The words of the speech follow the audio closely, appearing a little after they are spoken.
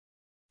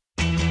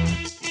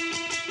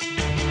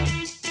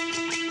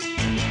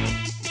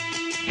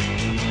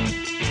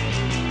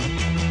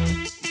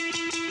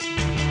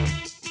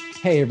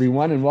Hey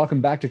everyone, and welcome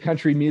back to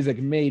Country Music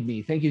Made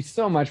Me. Thank you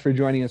so much for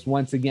joining us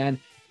once again.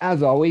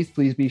 As always,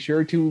 please be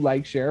sure to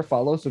like, share,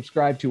 follow,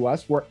 subscribe to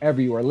us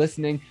wherever you are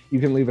listening.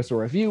 You can leave us a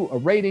review, a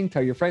rating,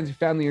 tell your friends, your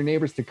family, your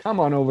neighbors to come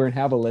on over and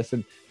have a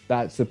listen.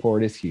 That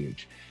support is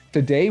huge.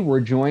 Today, we're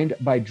joined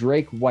by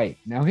Drake White.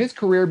 Now, his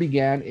career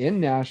began in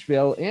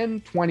Nashville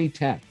in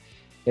 2010.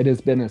 It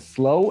has been a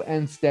slow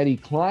and steady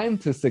climb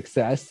to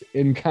success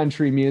in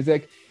country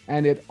music,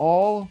 and it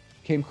all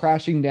came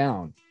crashing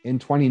down in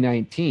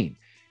 2019.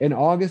 In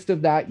August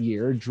of that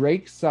year,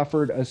 Drake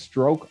suffered a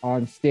stroke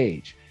on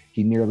stage.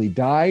 He nearly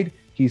died.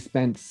 He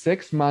spent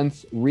 6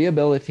 months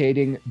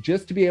rehabilitating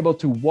just to be able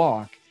to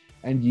walk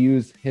and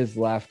use his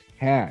left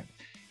hand.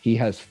 He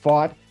has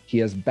fought, he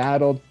has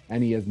battled,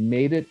 and he has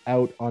made it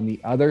out on the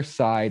other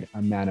side,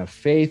 a man of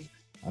faith,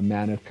 a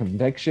man of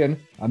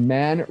conviction, a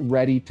man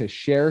ready to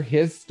share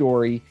his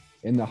story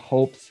in the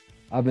hopes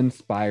of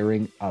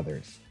inspiring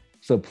others.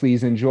 So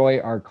please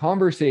enjoy our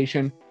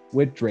conversation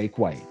with Drake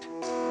White.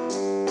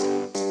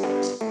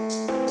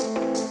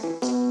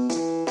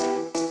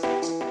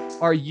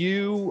 Are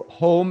you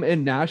home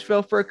in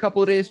Nashville for a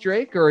couple of days,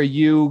 Drake, or are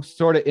you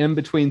sort of in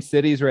between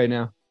cities right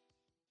now?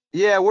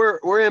 Yeah,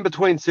 we're in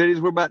between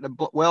cities. We're about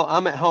to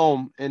I'm at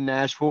home in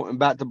Nashville and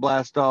about to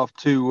blast off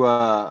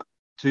to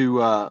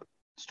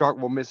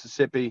Starkville,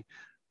 Mississippi,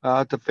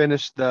 to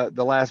finish the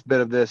last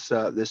bit of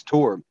this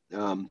tour.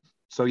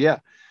 So yeah,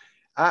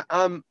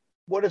 I'm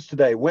what is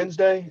today?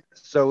 Wednesday.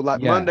 So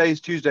like Yeah.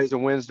 Mondays, Tuesdays,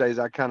 and Wednesdays,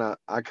 I kind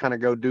of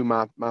go do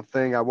my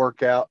thing. I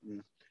work out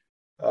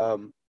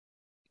and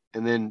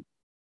then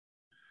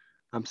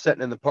I'm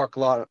sitting in the parking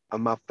lot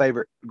of my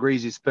favorite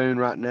Greasy Spoon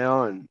right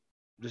now and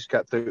just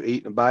got through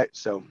eating a bite.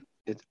 So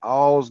it's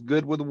all's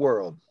good with the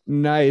world.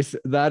 Nice.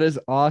 That is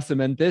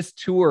awesome. And this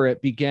tour,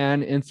 it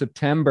began in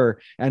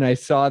September, and I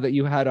saw that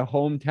you had a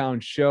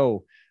hometown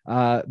show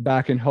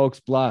back in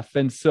Hoax Bluff.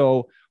 And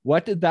so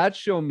what did that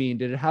show mean?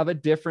 Did it have a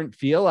different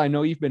feel? I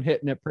know you've been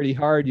hitting it pretty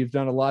hard. You've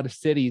done a lot of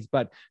cities,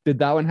 but did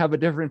that one have a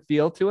different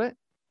feel to it?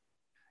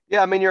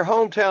 Yeah, I mean, your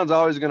hometown's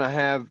always going to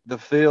have the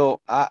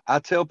feel. I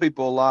tell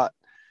people a lot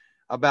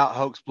about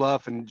Hoax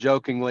Bluff and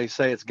jokingly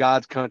say it's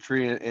God's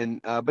country, and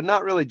but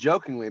not really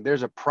jokingly.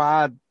 There's a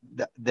pride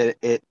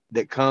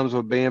that comes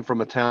with being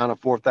from a town of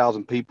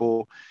 4,000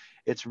 people.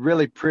 It's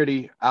really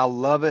pretty. I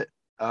love it,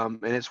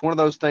 and it's one of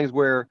those things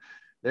where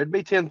there'd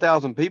be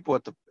 10,000 people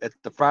at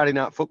the Friday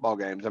night football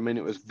games. I mean,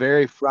 it was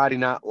very Friday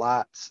Night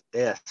Lights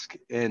esque,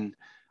 and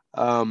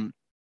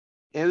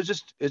it's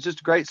just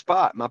a great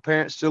spot. My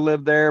parents still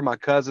live there. My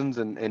cousins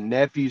and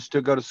nephews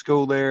still go to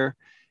school there.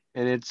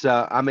 And it's,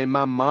 I mean,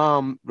 my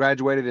mom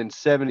graduated in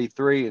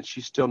 73 and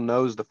she still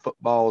knows the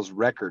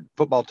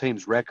football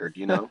team's record,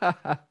 you know?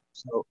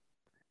 So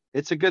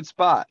it's a good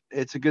spot.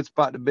 It's a good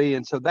spot to be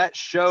in. So that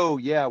show,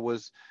 yeah,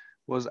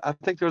 I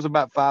think there was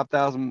about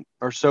 5,000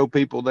 or so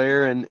people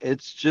there. And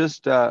it's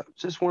just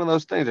one of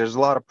those things. There's a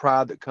lot of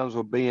pride that comes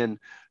with being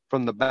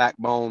from the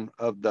backbone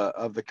of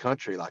the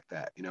country like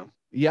that, you know?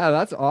 Yeah,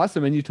 that's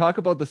awesome. And you talk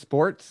about the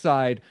sports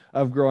side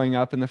of growing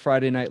up in the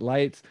Friday Night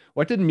Lights.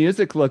 What did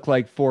music look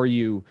like for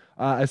you,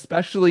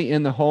 especially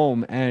in the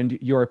home and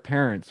your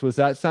parents? Was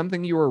that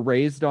something you were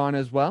raised on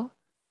as well?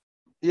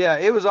 Yeah,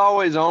 it was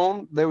always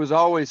on. There was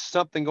always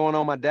something going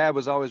on. My dad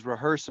was always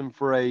rehearsing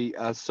for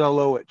a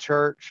solo at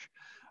church.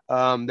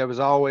 There was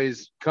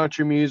always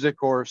country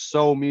music or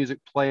soul music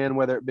playing,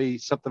 whether it be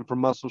something from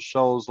Muscle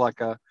Shoals like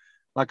a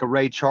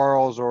Ray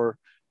Charles or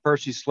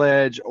Percy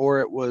Sledge, or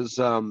it was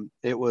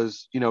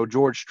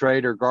George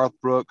Strait or Garth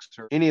Brooks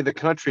or any of the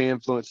country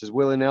influences.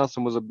 Willie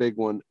Nelson was a big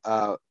one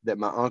that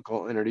my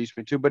uncle introduced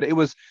me to. But it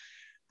was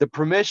the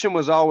permission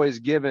was always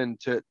given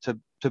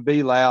to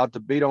be loud, to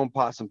beat on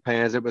pots and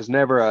pans. It was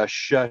never a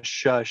shush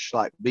shush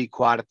like be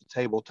quiet at the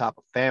table type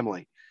of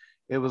family.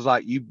 It was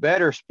like you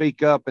better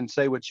speak up and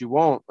say what you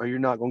want, or you're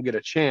not going to get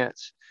a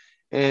chance.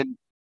 And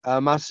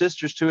my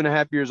sister's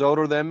 2.5 years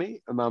older than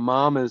me, and my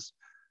mom is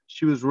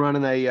she was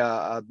running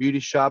a beauty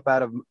shop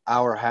out of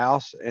our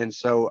house. And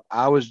so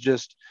I was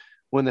just,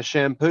 when the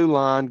shampoo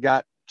line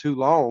got too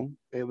long,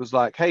 it was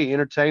like, hey,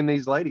 entertain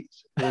these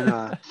ladies.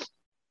 And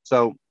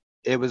so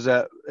it was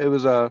a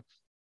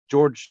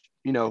George,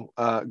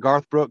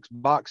 Garth Brooks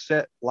box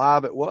set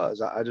live. It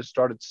was, I just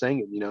started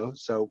singing,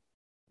 so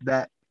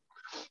that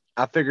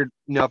I figured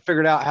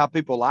out how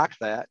people liked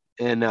that,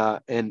 and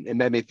it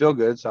made me feel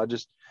good. So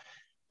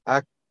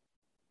I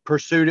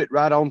pursued it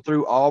right on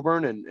through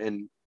Auburn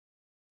and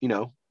you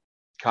know,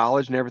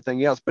 college and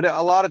everything else. But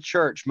a lot of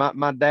church. My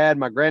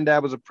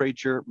granddad was a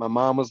preacher.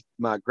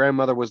 My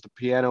grandmother was the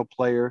piano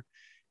player,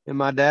 and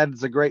my dad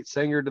is a great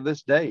singer to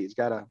this day. He's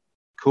got a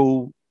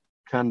cool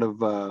kind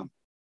of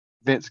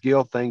Vince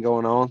Gill thing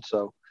going on.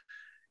 So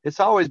it's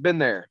always been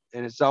there,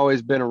 and it's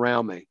always been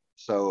around me.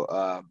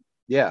 So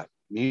yeah,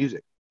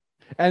 music.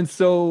 And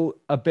so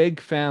a big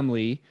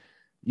family,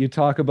 you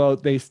talk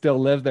about they still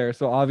live there.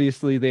 So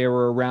obviously they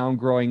were around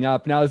growing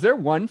up. Now, is there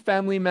one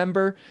family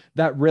member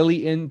that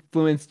really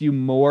influenced you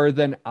more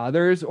than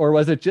others, or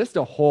was it just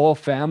a whole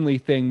family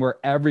thing where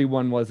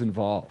everyone was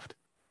involved?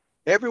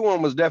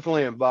 everyone was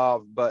definitely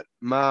involved, but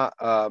my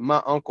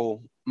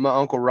uncle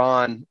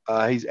Ron,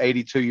 he's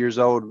 82 years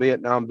old,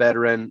 Vietnam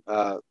veteran,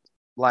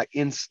 like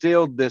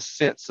instilled this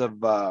sense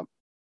of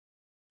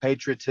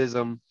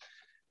patriotism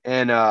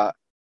and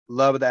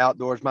love of the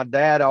outdoors. My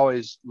dad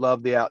always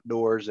loved the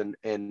outdoors,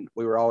 and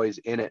we were always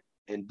in it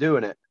and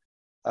doing it.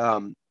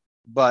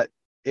 But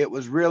it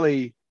was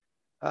really,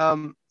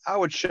 I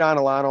would shine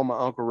a light on my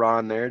Uncle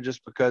Ron there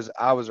just because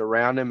I was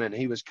around him, and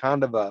he was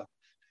kind of a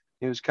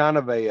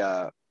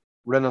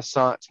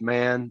Renaissance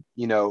man,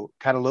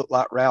 kind of looked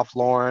like Ralph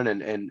Lauren,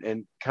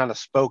 and kind of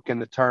spoke in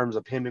the terms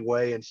of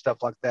Hemingway and stuff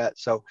like that.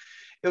 So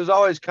it was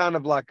always kind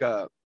of like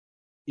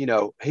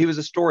he was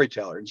a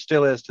storyteller and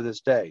still is to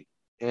this day.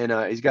 And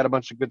he's got a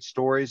bunch of good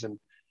stories, and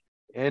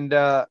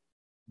that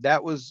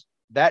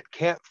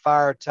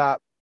campfire type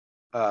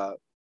uh,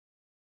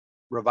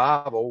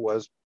 revival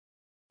was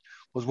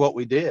what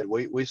we did.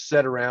 We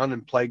sat around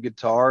and played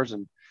guitars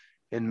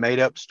and made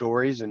up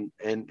stories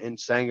and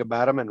sang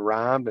about them and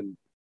rhymed,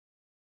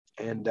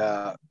 and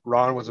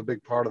Ron was a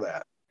big part of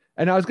that.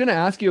 And I was going to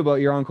ask you about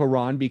your Uncle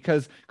Ron,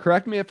 because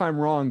correct me if I'm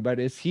wrong, but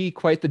is he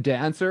quite the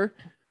dancer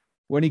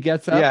when he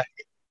gets up? Yeah,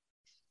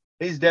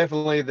 he's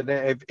definitely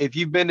if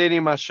you've been to any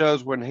of my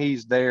shows when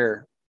he's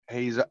there,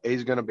 he's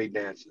going to be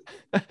dancing.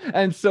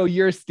 And so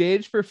your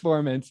stage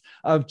performance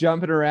of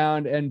jumping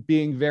around and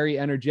being very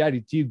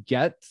energetic, do you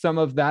get some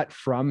of that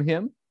from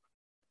him?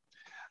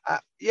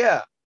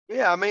 Yeah,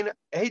 yeah. I mean,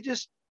 he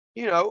just,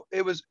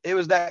 it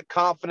was that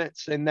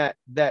confidence and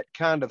that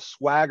kind of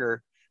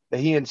swagger that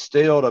he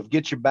instilled of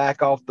get your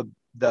back off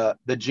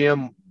the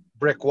gym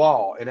brick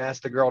wall and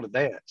ask the girl to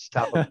dance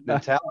type of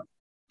mentality.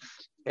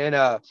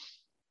 And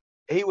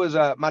he was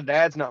my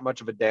dad's not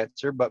much of a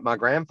dancer, but my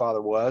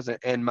grandfather was,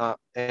 and my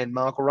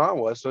Uncle Ron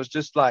was. So it's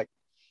just like,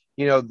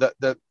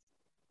 the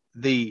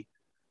the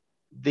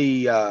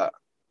the uh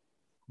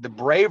the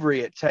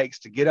bravery it takes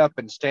to get up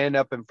and stand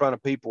up in front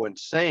of people and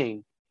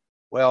sing.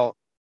 Well,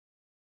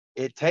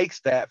 it takes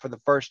that for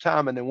the first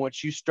time, and then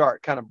once you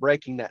start kind of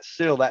breaking that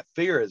seal, that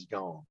fear is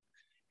gone.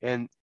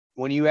 And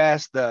when you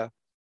ask the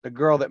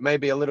girl that may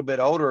be a little bit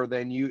older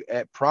than you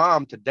at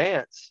prom to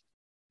dance,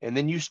 and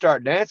then you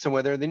start dancing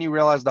with her, then you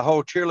realize the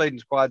whole cheerleading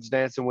squad's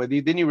dancing with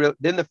you,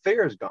 then the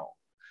fear is gone.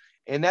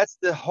 And that's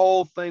the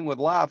whole thing with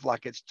life.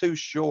 Like, it's too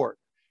short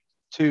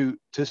to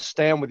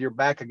stand with your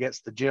back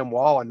against the gym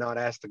wall and not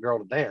ask the girl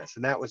to dance.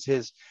 And that was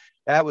his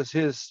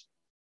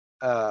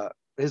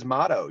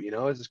motto.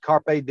 It's his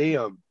carpe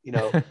diem.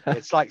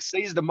 It's like,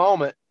 seize the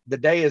moment. The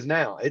day is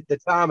now. The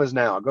time is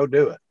now. Go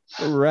do it.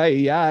 Right.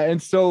 Yeah.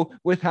 And so,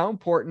 with how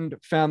important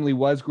family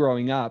was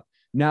growing up,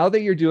 now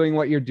that you're doing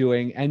what you're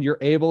doing and you're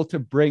able to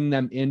bring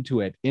them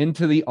into it,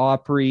 into the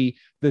Opry,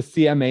 the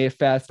CMA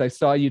Fest. I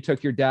saw you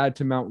took your dad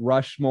to Mount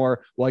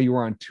Rushmore while you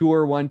were on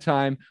tour one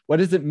time. What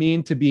does it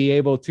mean to be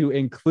able to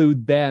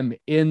include them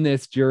in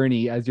this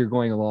journey as you're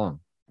going along?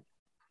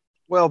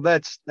 Well,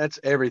 that's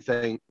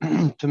everything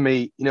to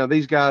me.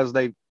 These guys,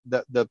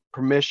 the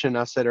permission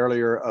I said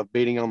earlier of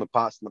beating on the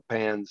pots and the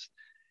pans.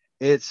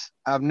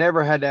 I've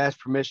never had to ask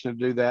permission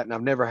to do that, and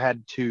I've never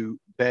had to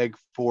beg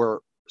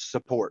for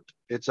support.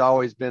 It's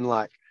always been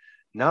like,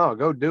 no,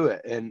 go do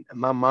it. And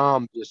my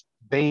mom just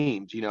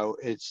beamed.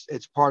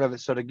 It's part of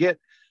it. So to get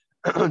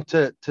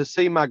to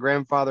see my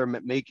grandfather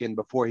McMeekin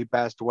before he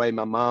passed away,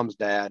 my mom's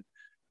dad,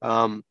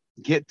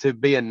 get to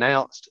be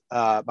announced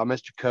by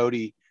Mr.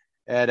 Cody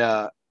at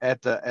the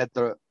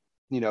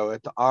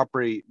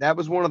Opry. That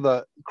was one of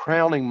the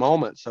crowning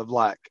moments of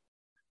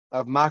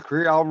my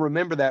career. I'll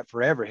remember that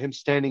forever. Him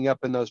standing up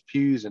in those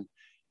pews and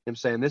him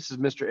saying, "This is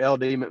Mr.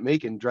 L.D.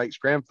 McMeekin, Drake's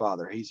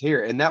grandfather. He's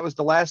here." And that was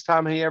the last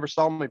time he ever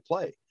saw me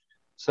play.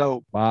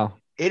 So Wow.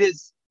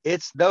 it's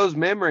those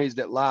memories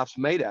that life's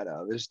made out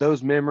of. It's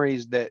those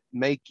memories that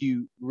make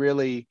you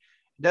really,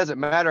 it doesn't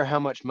matter how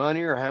much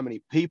money or how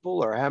many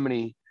people or how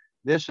many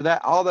this or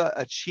that. All the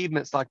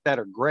achievements like that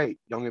are great.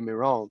 Don't get me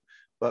wrong.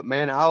 But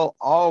man, I'll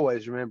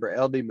always remember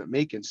LD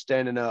McMeekin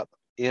standing up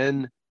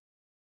in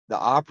the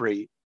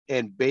Opry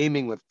and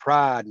beaming with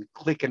pride and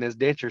clicking his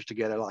dentures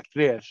together like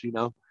this,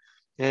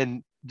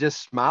 and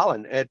just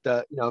smiling at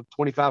the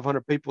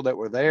 2,500 people that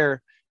were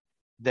there.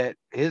 That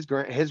his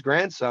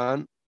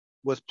grandson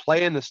was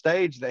playing the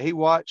stage that he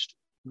watched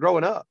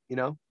growing up.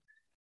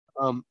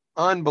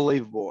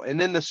 Unbelievable. And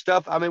then the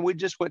stuff. I mean, we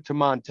just went to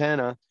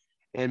Montana,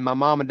 and my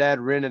mom and dad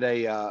rented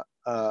a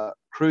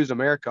Cruise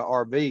America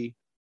RV,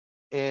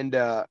 and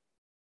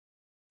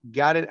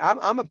got it.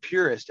 I'm a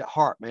purist at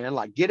heart, man.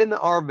 Like, get in the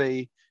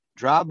RV,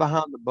 drive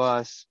behind the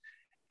bus,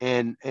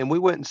 and we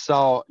went and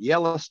saw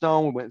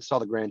Yellowstone. We went and saw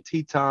the Grand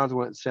Tetons. We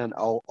went and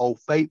saw Old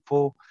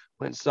Faithful.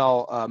 Went and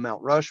saw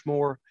Mount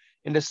Rushmore.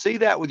 And to see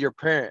that with your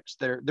parents,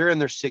 they're in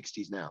their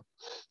 60s now,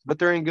 but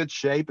they're in good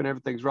shape and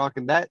everything's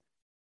rocking. That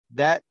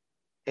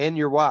and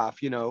your wife,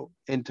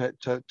 and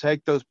to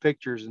take those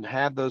pictures and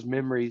have those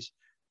memories.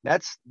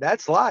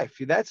 That's life.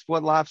 That's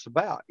what life's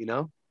about.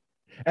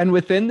 And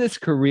within this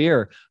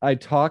career, I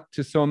talk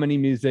to so many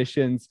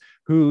musicians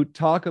who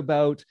talk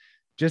about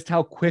just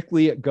how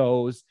quickly it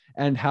goes,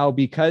 and how,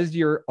 because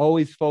you're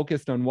always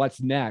focused on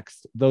what's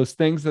next, those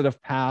things that have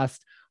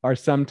passed are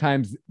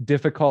sometimes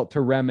difficult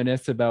to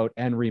reminisce about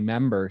and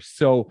remember.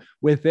 So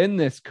within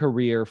this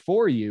career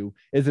for you,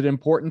 is it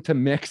important to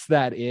mix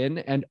that in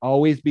and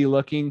always be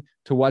looking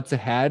to what's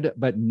ahead,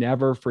 but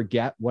never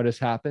forget what has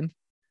happened?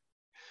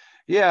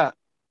 Yeah.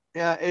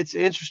 Yeah. It's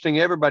interesting.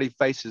 Everybody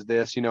faces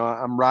this.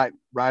 I'm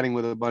writing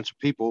with a bunch of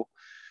people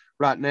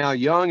right now,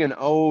 young and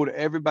old.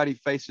 Everybody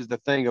faces the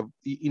thing of,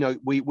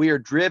 we are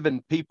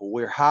driven people.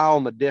 We're high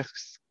on the disc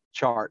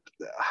chart,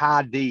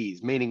 high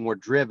D's, meaning we're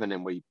driven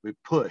and we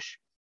push.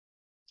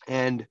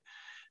 And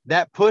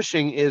that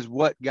pushing is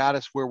what got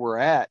us where we're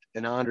at.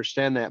 And I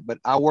understand that, but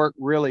I work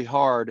really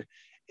hard.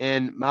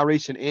 And my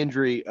recent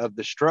injury of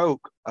the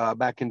stroke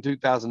back in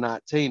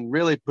 2019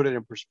 really put it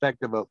in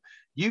perspective of,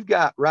 you've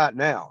got right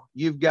now,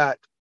 you've got,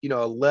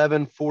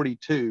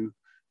 11:42,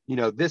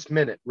 this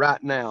minute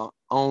right now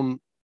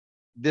on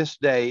this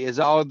day is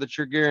all that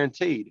you're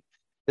guaranteed,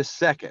 this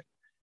second.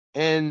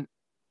 And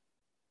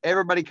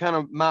everybody kind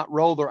of might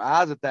roll their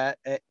eyes at that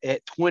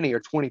at 20 or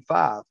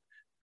 25.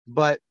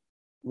 But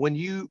when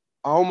you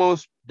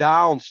almost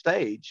die on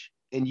stage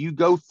and you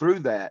go through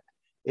that,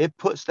 it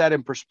puts that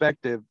in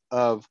perspective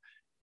of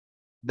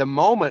the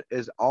moment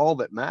is all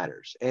that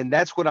matters. And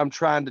that's what I'm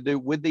trying to do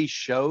with these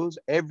shows.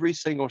 Every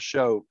single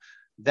show,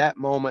 that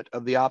moment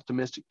of the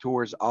Optimistic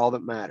Tour is all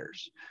that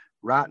matters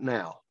right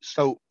now.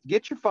 So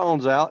get your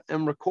phones out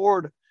and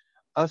record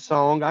a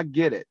song. I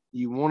get it.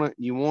 You want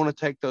to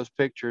take those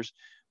pictures,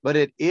 but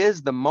it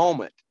is the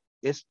moment.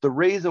 It's the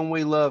reason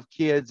we love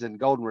kids and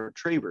golden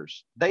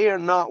retrievers. They are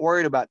not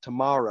worried about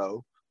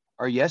tomorrow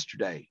or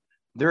yesterday.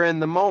 They're in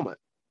the moment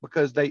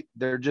because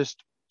they're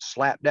just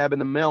slap dab in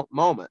the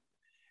moment.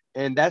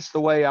 And that's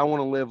the way I want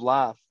to live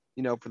life,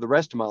 for the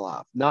rest of my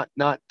life. Not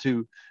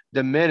to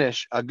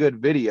diminish a good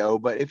video,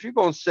 but if you're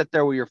going to sit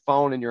there with your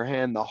phone in your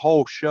hand the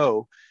whole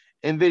show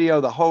and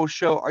video the whole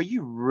show, are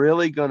you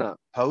really going to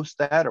post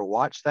that or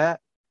watch that?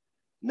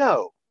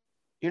 No,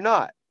 you're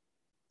not.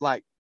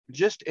 Like,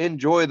 just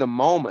enjoy the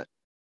moment.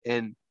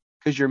 And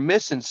because you're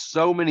missing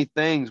so many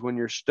things when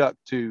you're stuck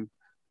to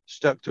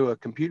a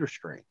computer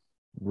screen.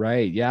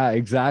 Right. Yeah,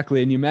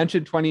 exactly. And you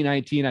mentioned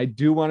 2019. I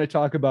do want to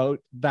talk about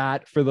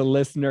that for the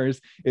listeners.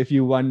 If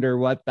you wonder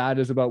what that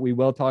is about, we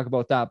will talk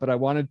about that. But I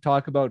want to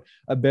talk about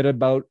a bit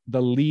about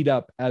the lead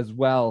up as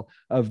well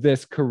of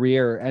this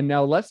career. And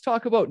now let's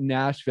talk about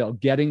Nashville,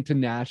 getting to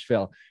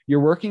Nashville. You're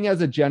working as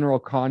a general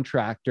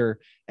contractor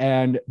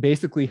and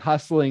basically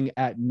hustling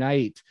at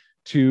night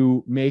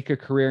to make a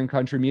career in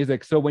country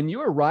music. So when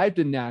you arrived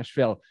in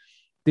Nashville,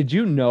 did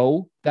you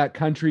know that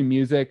country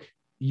music,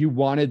 you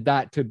wanted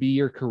that to be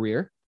your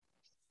career?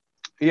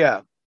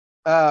 Yeah.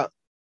 I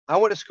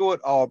went to school at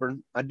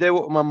Auburn. I did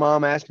what my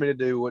mom asked me to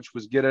do, which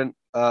was get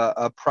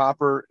a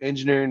proper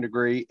engineering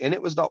degree. And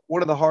it was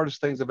one of the hardest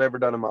things I've ever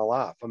done in my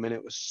life. I mean,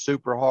 it was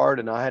super hard,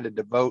 and I had to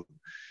devote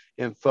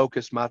and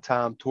focus my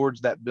time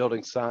towards that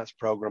building science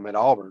program at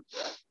Auburn.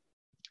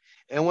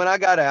 And when I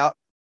got out,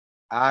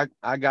 I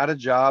got a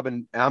job,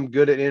 and I'm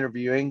good at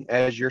interviewing,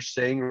 as you're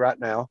seeing right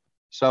now.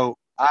 So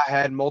I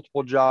had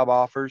multiple job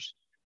offers,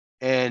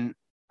 and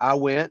I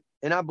went.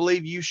 And I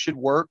believe you should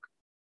work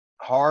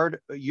hard.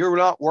 You're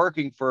not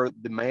working for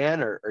the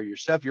man or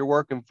yourself. You're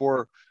working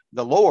for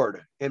the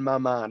Lord, in my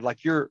mind.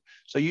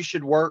 So you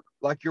should work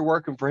like you're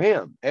working for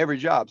him every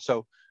job.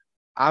 So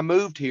I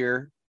moved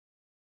here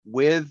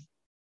with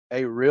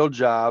a real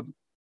job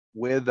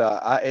with,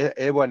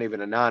 it wasn't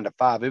even a 9 to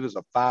 5. It was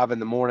a 5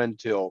 a.m.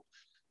 till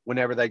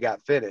whenever they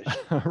got finished.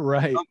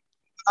 Right.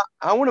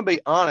 I want to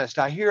be honest.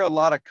 I hear a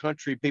lot of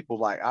country people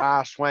like,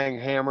 I swing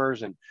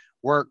hammers and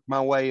work my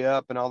way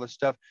up and all this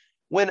stuff,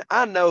 when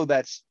I know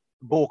that's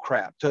bull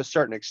crap to a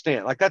certain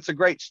extent. Like, that's a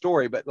great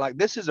story, but like,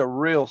 this is a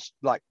real,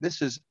 like,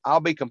 I'll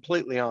be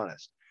completely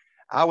honest.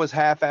 I was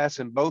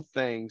half-assing both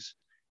things.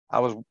 I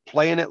was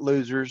playing at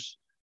Losers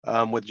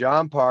with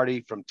John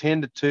Party from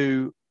 10 to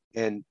 2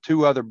 and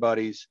two other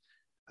buddies.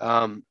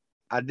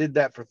 I did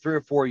that for 3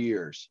 or 4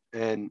 years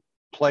and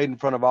played in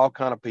front of all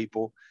kind of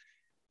people.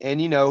 And,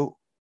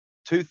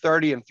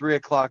 2:30 and 3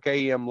 o'clock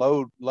a.m.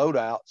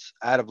 loadouts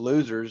out of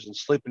Losers and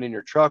sleeping in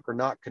your truck are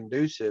not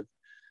conducive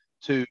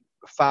to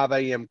 5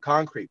 a.m.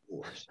 concrete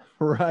pours.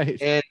 Right.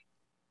 And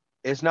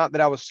it's not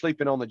that I was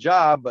sleeping on the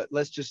job, but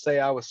let's just say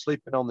I was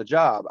sleeping on the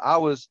job. I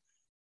was,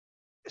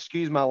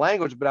 excuse my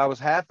language, but I was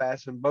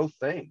half-assing both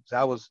things.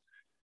 I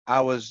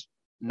was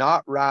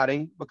not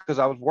riding because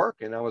I was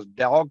working. I was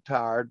dog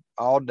tired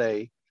all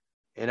day,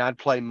 and I'd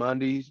play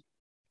Mondays,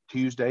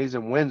 Tuesdays,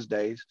 and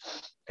Wednesdays,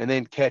 and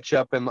then catch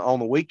up on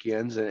the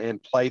weekends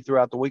and play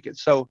throughout the weekend.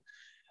 So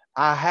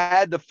I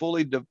had to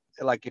fully,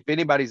 like, if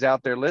anybody's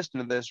out there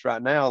listening to this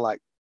right now, like,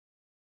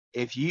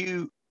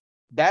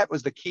 that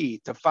was the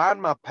key to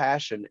find my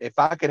passion. If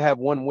I could have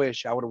one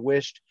wish, I would have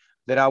wished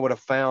that I would have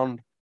found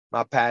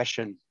my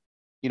passion.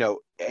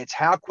 It's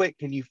how quick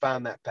can you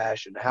find that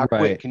passion? How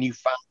quick can you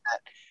find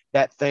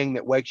that thing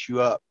that wakes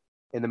you up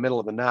in the middle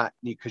of the night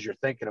because you're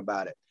thinking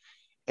about it?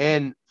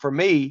 And for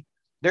me,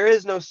 there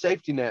is no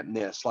safety net in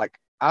this. Like,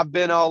 I've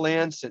been all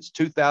in since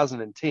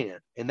 2010,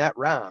 and that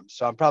rhymes.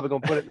 So I'm probably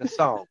going to put it in the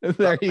song.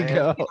 There you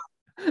go.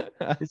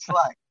 It's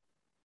like,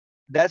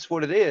 that's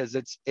what it is.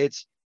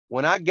 It's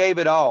when I gave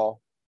it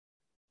all,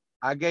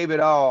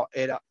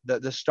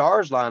 the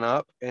stars line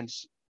up, and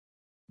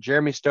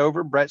Jeremy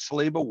Stover, Brett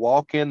Saliba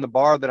walk in the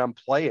bar that I'm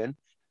playing. And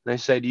they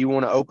say, do you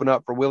want to open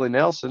up for Willie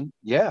Nelson?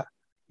 Yeah.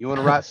 You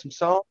want to write some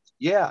songs?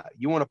 Yeah.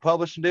 You want a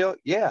publishing deal?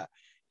 Yeah.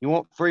 You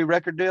want free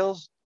record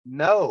deals?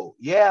 No.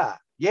 Yeah.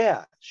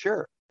 Yeah.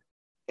 Sure.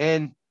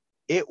 And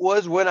it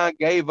was when I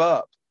gave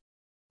up.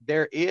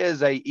 There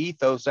is a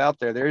ethos out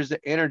there. There is the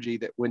energy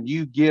that when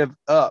you give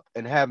up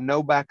and have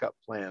no backup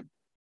plan,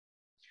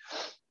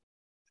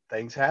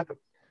 things happen.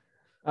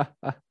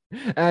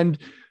 And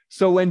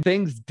so when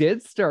things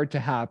did start to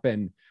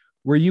happen,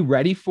 were you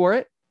ready for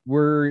it?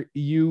 Were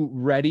you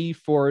ready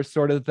for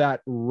sort of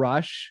that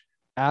rush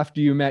after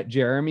you met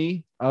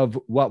Jeremy of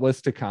what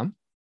was to come?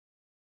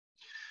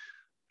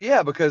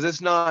 Yeah, because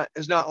it's not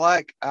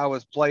like I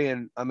was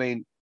playing. I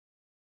mean,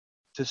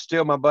 to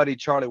steal my buddy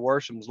Charlie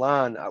Worsham's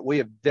line, we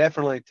have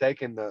definitely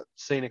taken the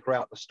scenic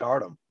route to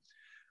stardom.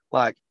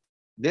 Like,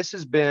 this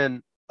has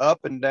been up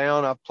and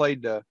down. I've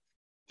played to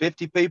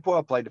 50 people.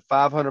 I've played to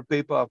 500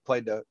 people. I've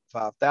played to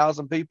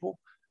 5,000 people.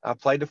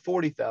 I've played to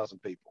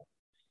 40,000 people.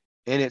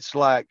 And it's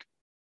like,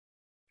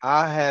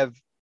 I have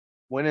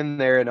went in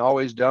there and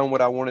always done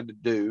what I wanted to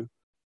do,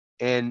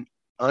 and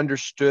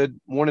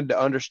wanted to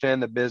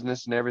understand the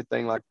business and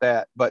everything like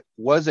that. But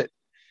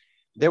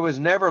there was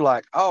never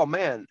like, oh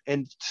man,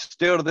 and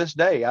still to this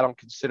day, I don't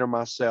consider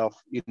myself,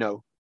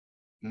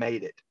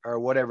 made it or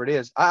whatever it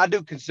is. I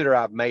do consider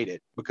I've made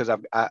it because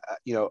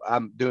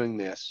I'm doing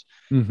this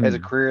as a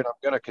career, and I'm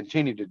going to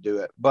continue to do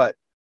it. But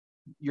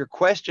your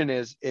question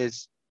is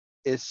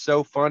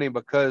so funny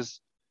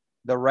because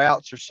the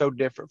routes are so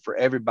different for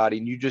everybody,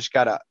 and you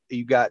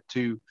got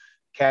to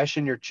cash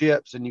in your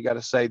chips, and you got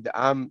to say that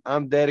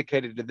I'm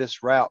dedicated to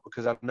this route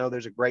because I know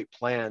there's a great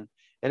plan.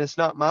 And it's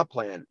not my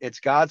plan, it's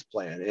God's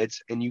plan.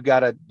 And you got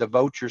to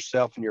devote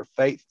yourself and your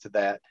faith to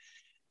that.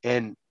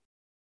 And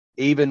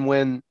even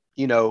when,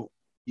 you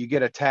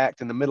get attacked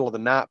in the middle of the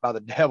night by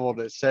the devil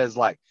that says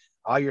like,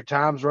 all your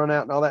time's run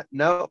out and all that.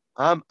 No,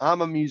 I'm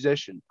a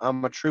musician.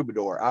 I'm a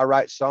troubadour. I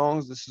write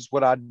songs. This is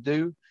what I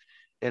do.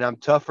 And I'm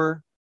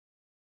tougher.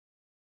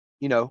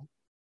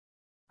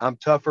 I'm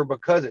tougher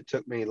because it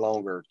took me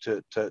longer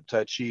to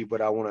achieve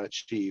what I want to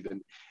achieve.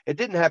 And it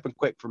didn't happen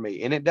quick for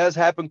me. And it does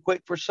happen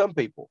quick for some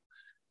people.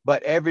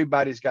 But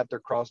everybody's got their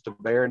cross to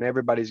bear, and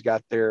everybody's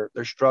got their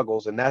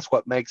struggles, and that's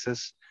what makes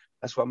us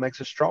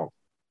strong.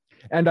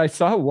 And I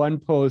saw one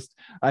post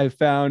I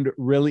found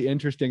really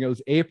interesting. It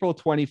was April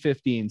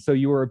 2015. So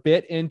you were a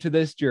bit into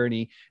this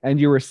journey, and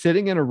you were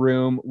sitting in a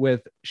room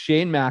with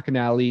Shane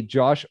McAnally,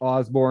 Josh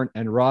Osborne,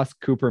 and Ross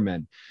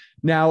Cooperman.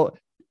 Now,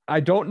 I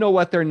don't know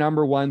what their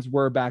number ones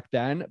were back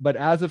then, but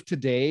as of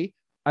today,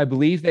 I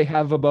believe they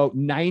have about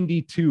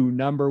 92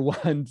 number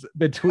ones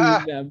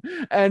between them.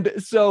 And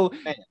so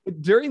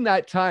during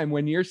that time,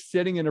 when you're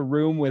sitting in a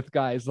room with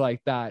guys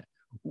like that,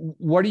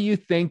 what are you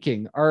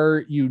thinking?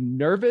 Are you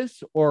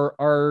nervous,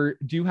 or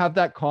do you have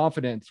that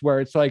confidence where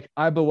it's like,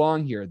 I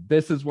belong here,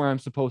 this is where I'm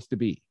supposed to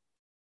be?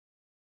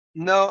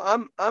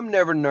 No, I'm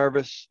never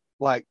nervous.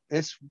 Like,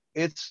 it's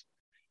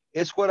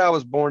what I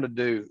was born to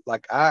do.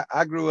 Like,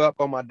 I grew up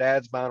on my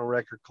dad's vinyl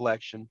record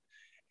collection,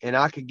 and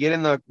I could get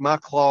in my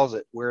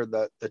closet where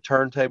the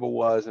turntable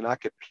was, and I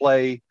could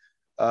play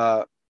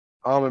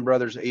Allman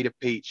Brothers Eat a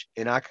Peach,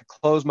 and I could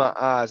close my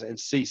eyes and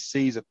see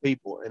seas of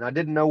people. And I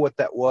didn't know what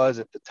that was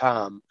at the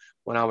time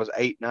when I was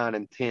 8, 9,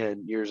 and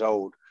 10 years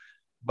old.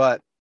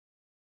 But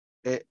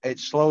it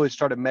slowly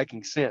started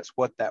making sense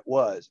what that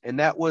was. And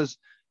that was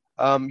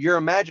your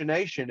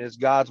imagination is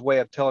God's way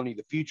of telling you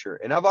the future.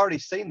 And I've already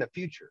seen the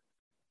future.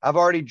 I've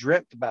already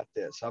dreamt about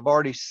this. I've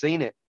already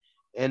seen it.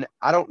 And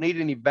I don't need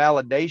any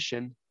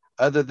validation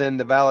other than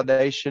the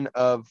validation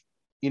of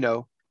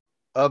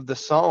the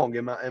song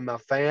and my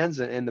fans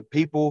and the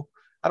people.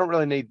 I don't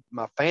really need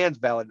my fans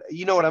valid.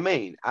 You know what I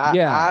mean?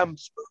 I'm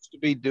supposed to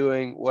be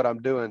doing what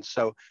I'm doing.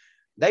 So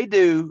they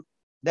do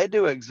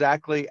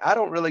exactly. I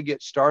don't really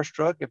get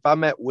starstruck. If I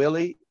met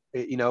Willie,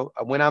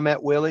 when I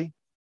met Willie,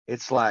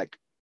 it's like,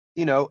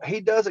 he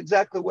does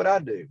exactly what I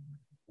do.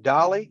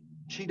 Dolly,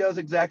 she does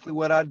exactly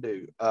what I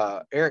do.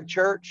 Eric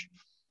Church,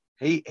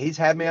 he's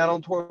had me out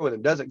on tour with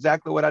him, does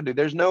exactly what I do.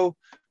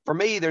 For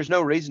me, there's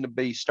no reason to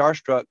be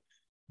starstruck.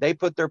 They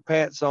put their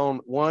pants on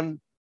one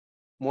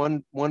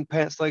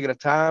pants leg at a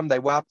time. They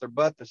wipe their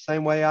butt the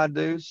same way I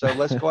do. So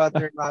let's go out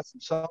there and write some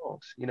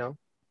songs,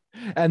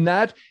 And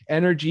that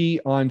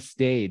energy on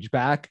stage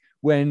back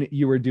when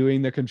you were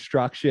doing the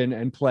construction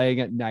and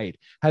playing at night,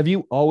 have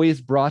you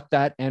always brought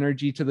that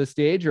energy to the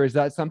stage, or is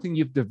that something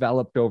you've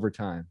developed over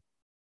time?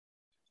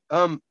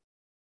 I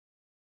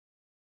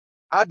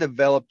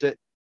developed it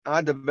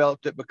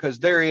because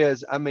there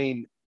is,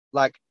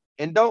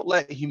 and don't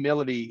let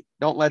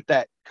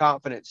that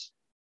confidence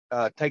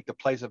take the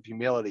place of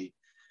humility.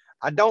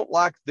 I don't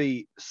like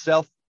the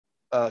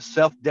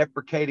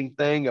self-deprecating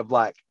thing of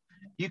like,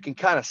 you can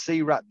kind of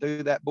see right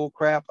through that bull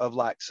crap of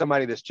like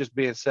somebody that's just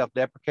being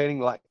self-deprecating.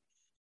 Like,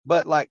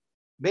 but like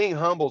being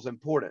humble is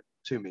important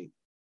to me.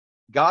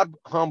 God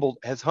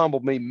has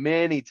humbled me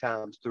many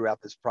times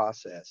throughout this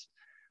process.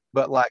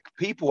 But like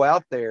people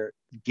out there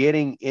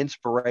getting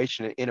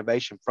inspiration and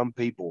innovation from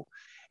people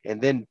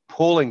and then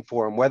pulling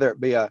for them, whether it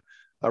be a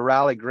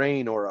Riley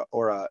Green or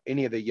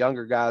any of the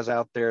younger guys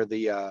out there,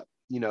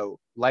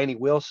 Laney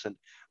Wilson,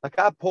 like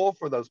I pull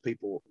for those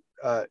people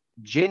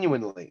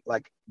genuinely.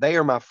 Like they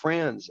are my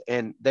friends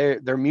and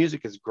their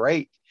music is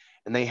great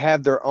and they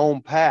have their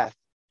own path.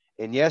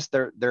 And yes,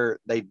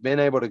 they've been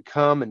able to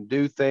come and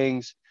do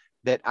things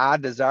that I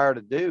desire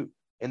to do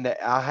and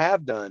that I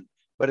have done.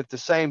 But at the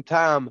same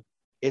time,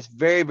 it's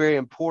very, very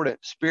important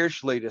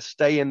spiritually to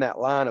stay in that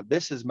line of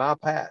this is my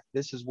path.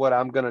 This is what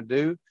I'm going to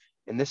do.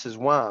 And this is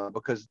why,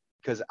 because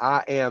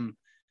I'm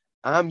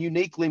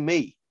uniquely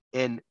me.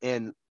 And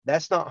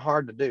that's not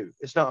hard to do.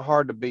 It's not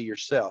hard to be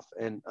yourself.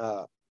 And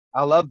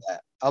I love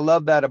that. I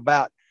love that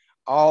about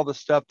all the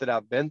stuff that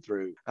I've been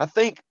through. I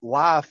think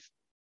life,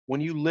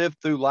 when you live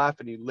through life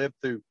and you live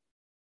through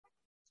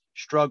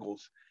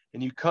struggles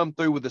and you come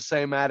through with the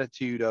same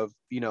attitude of,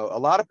 a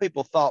lot of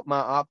people thought my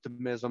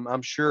optimism,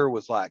 I'm sure,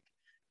 was like,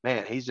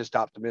 man, he's just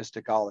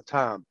optimistic all the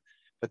time.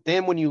 But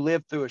then when you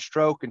live through a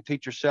stroke and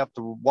teach yourself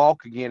to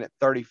walk again at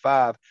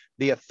 35,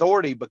 the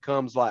authority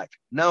becomes like,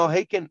 no,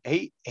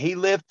 he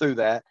lived through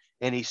that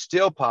and he's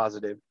still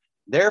positive.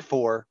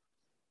 Therefore,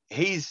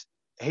 he's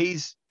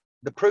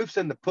the proof's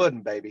in the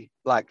pudding, baby.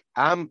 Like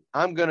I'm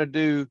going to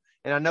do,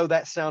 and I know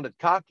that sounded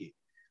cocky,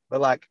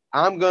 but like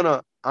I'm going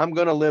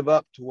to live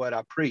up to what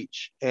I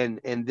preach. And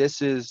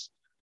this is,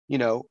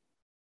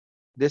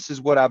 this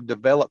is what I've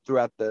developed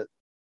throughout the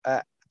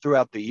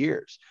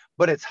years.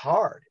 But it's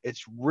hard.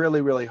 It's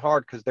really, really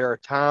hard because there are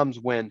times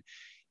when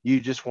you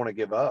just want to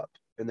give up.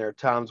 And there are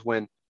times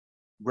when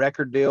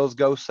record deals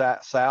go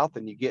south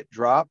and you get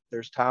dropped.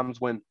 There's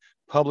times when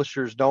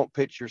publishers don't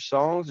pitch your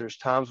songs. There's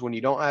times when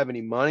you don't have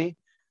any money.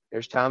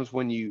 There's times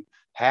when you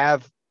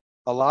have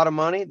a lot of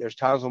money. There's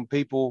times when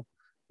people,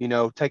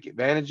 take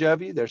advantage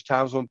of you. There's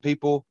times when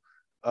people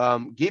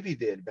give you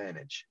the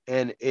advantage.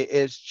 And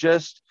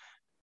it's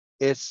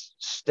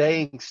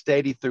staying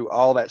steady through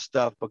all that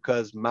stuff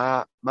because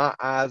my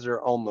eyes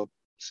are on the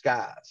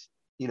skies.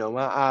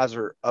 My eyes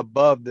are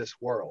above this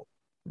world.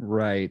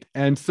 Right.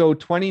 And so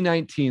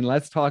 2019,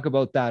 let's talk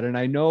about that. And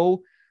I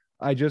know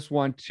I just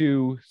want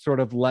to sort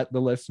of let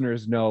the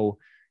listeners know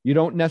you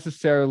don't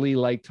necessarily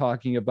like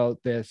talking about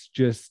this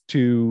just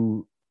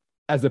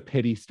as a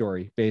pity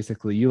story,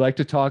 basically. You like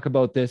to talk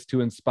about this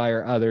to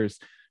inspire others,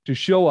 to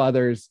show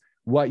others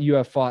what you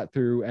have fought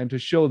through and to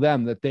show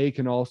them that they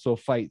can also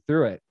fight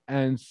through it.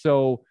 And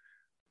so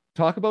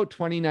talk about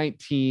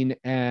 2019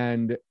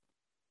 and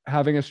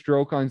having a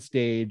stroke on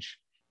stage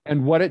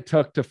and what it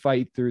took to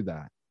fight through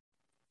that.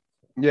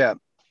 Yeah.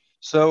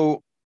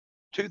 So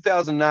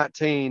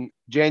 2019,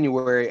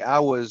 January, I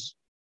was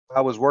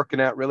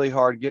working out really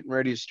hard, getting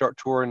ready to start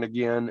touring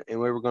again. And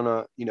we were going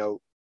to,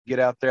 get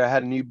out there. I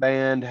had a new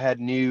band, had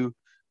new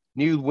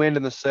wind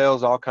in the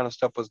sails, all kind of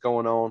stuff was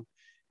going on.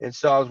 And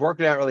so I was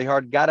working out really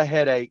hard, got a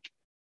headache,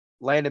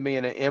 landed me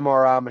in an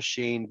MRI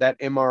machine. That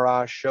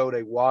MRI showed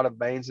a wad of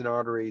veins and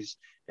arteries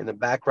in the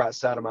back right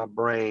side of my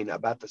brain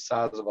about the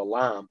size of a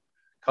lime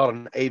called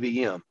an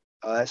AVM.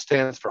 That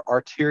stands for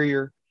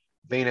arterial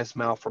venous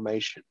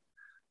malformation.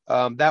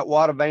 That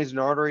wad of veins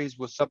and arteries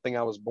was something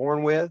I was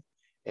born with,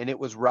 and it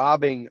was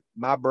robbing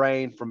my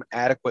brain from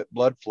adequate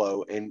blood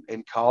flow and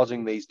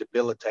causing these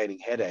debilitating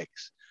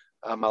headaches.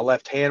 My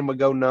left hand would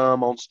go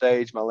numb on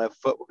stage. My left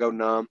foot would go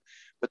numb.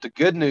 But the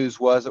good news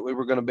was that we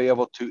were going to be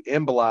able to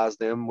embolize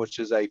them, which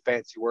is a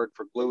fancy word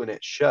for gluing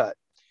it shut,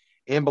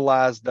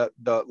 embolize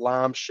the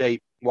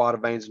lime-shaped wad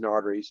of veins and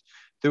arteries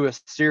through a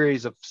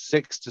series of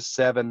 6 to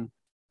 7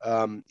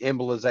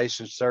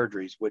 embolization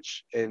surgeries,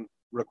 which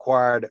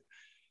required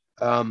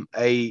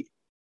a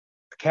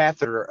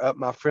catheter up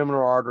my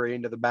femoral artery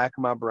into the back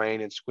of my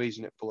brain and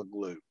squeezing it full of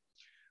glue.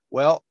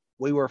 Well,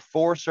 we were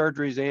 4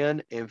 surgeries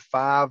in and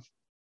five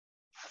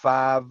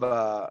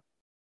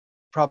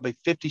probably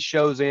 50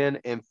 shows in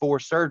and 4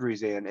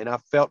 surgeries in, and I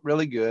felt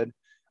really good.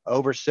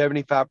 Over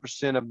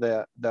 75% of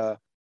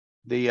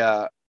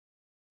the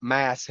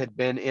mass had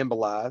been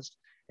embolized,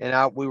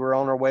 and we were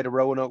on our way to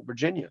Roanoke,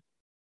 Virginia.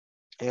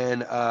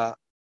 And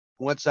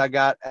once I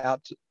got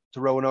out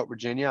to Roanoke,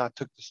 Virginia, I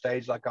took the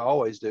stage like I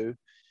always do.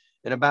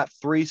 And about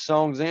 3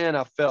 songs in,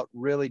 I felt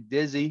really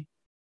dizzy.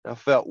 I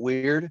felt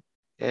weird.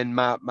 And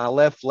my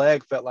left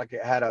leg felt like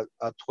it had a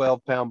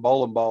 12-pound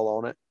bowling ball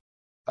on it.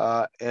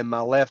 And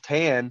my left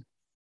hand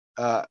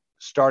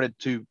started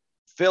to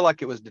feel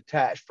like it was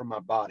detached from my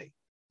body.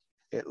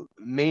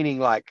 Meaning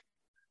like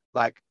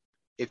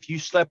if you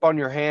slept on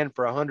your hand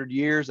for 100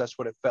 years, that's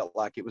what it felt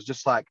like. It was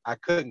just like I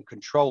couldn't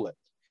control it.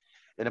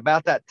 And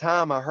about that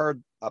time, I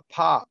heard a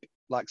pop,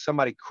 like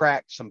somebody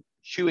cracked some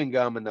chewing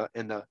gum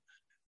in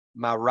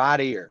my right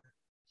ear,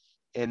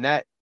 and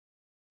that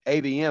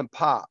AVM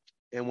popped.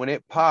 And when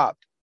it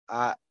popped,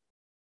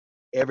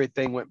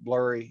 everything went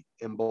blurry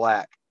and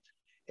black.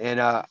 And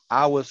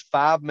I was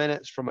 5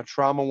 minutes from a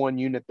trauma one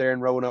unit there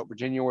in Roanoke,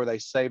 Virginia, where they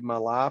saved my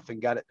life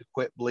and got it to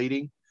quit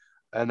bleeding.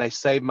 And they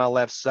saved my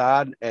left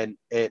side. And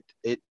it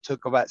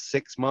took about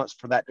 6 months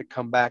for that to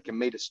come back and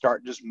me to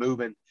start just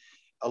moving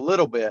a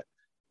little bit.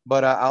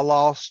 But I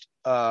lost,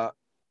 I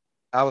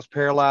was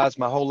paralyzed.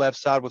 My whole left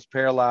side was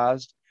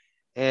paralyzed.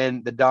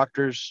 And the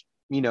doctors,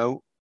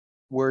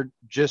 were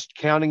just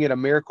counting it a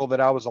miracle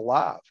that I was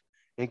alive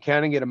and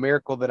counting it a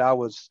miracle that I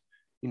was,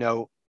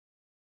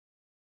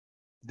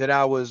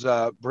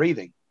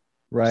 breathing.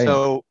 Right.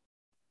 So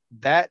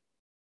that,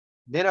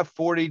 then a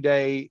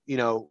 40-day,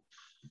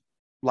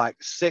 like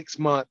 6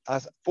 month,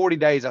 40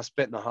 days I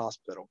spent in the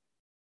hospital.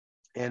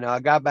 And I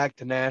got back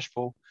to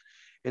Nashville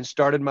and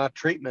started my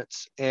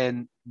treatments.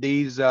 And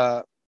these,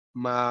 that's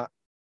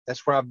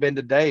where I've been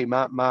today.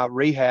 My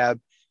rehab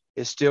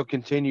is still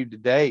continued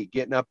today,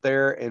 getting up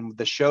there. And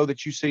the show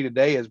that you see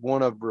today is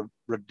one of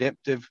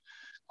redemptive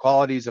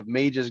qualities of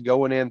me just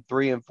going in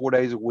 3 and 4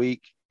 days a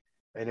week.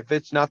 And if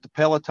it's not the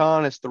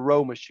Peloton, it's the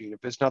row machine.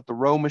 If it's not the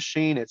row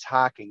machine, it's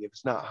hiking. If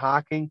it's not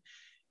hiking,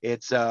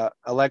 it's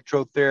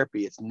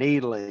electrotherapy. It's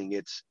needling.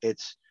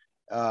 It's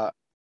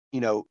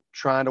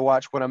trying to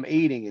watch what I'm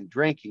eating and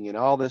drinking and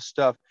all this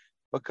stuff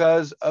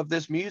because of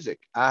this music.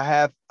 I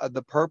have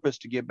the purpose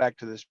to get back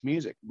to this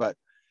music, but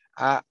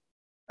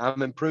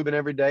I'm improving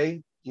every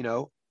day,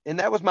 and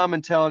that was my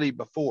mentality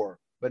before,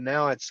 but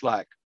now it's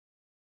like,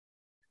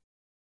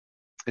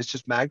 it's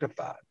just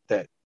magnified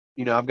that,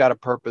 I've got a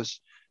purpose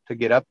to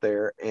get up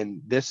there,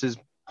 and this is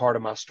part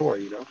of my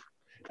story.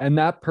 And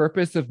that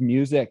purpose of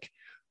music,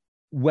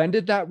 when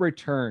did that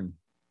return?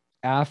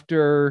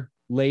 After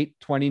late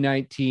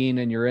 2019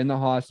 and you're in the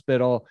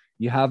hospital,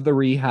 you have the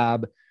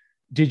rehab.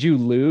 Did you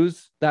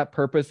lose that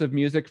purpose of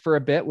music for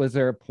a bit? Was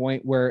there a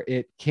point where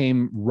it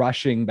came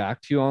rushing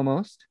back to you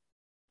almost?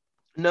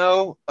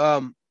 No,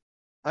 I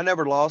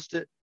never lost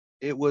it.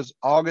 It was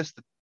August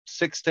the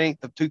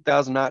 16th of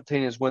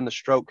 2019 is when the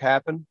stroke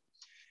happened.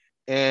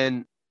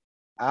 And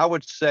I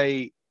would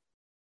say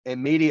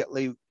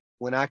immediately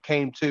when I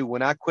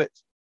quit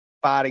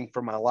fighting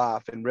for my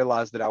life and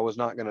realized that I was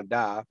not going to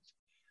die,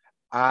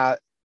 I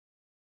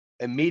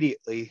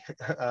immediately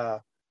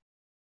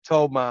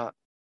told my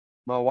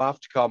wife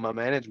to call my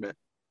management.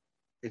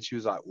 And she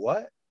was like,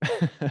 what?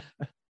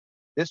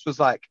 This was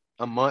like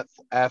a month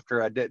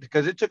after I did,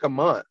 because it took a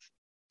month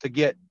to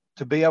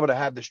be able to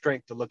have the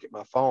strength to look at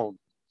my phone.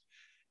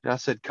 And I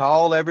said,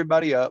 call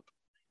everybody up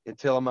and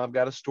tell them I've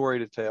got a story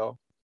to tell,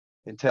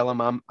 and tell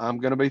them I'm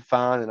going to be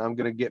fine and I'm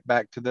going to get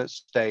back to the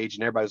stage.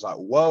 And everybody's like,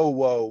 whoa,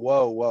 whoa,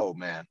 whoa, whoa,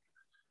 man.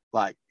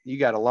 Like, you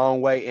got a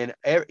long way. And,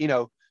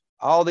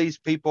 all these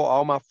people,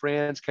 all my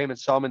friends came and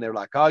saw me and they were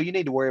like, all you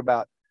need to worry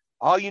about,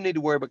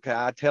 because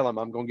I tell them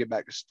I'm going to get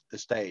back to the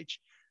stage.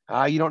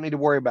 You don't need to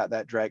worry about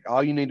that, Drake.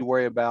 All you need to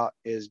worry about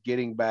is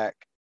getting back,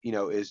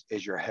 is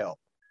your health.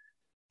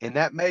 And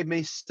that made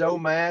me so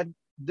mad,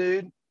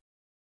 dude,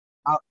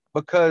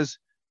 because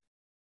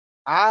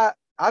I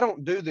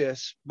don't do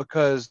this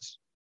because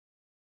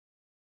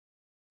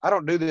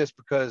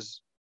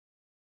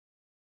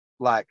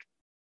like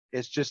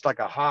it's just like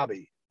a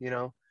hobby.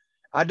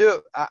 I do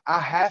it. I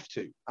have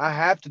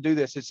to do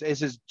this.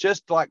 It's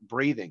just like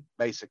breathing,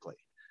 basically.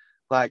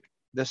 Like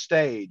the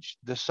stage,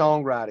 the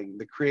songwriting,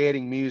 the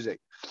creating music,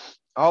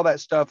 all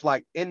that stuff.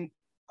 Like,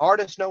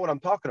 artists know what I'm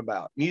talking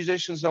about.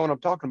 Musicians know what I'm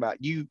talking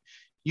about. You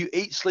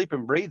eat, sleep,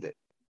 and breathe it.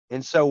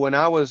 And so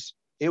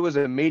it was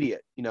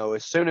immediate.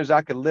 As soon as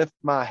I could lift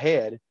my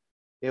head,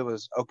 it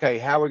was okay.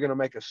 How are we going to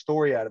make a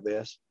story out of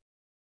this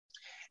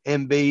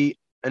and be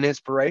an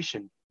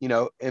inspiration?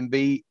 And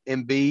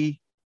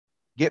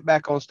get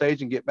back on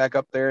stage and get back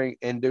up there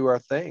and do our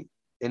thing.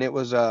 And it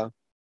was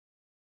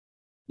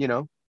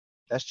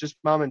that's just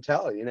my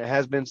mentality, and it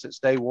has been since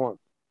day one.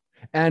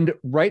 And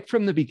right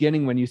from the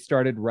beginning, when you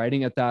started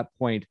writing at that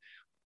point,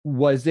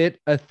 was it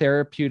a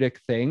therapeutic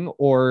thing,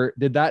 or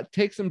did that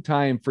take some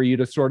time for you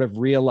to sort of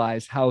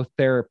realize how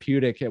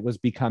therapeutic it was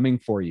becoming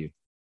for you?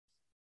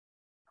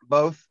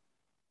 Both.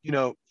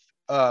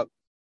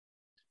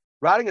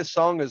 Writing a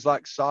song is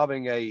like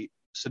solving a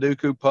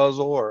Sudoku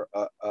puzzle or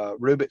a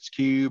Rubik's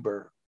Cube,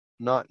 or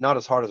not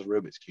as hard as a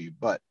Rubik's Cube,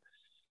 but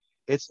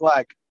it's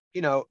like,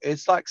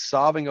 it's like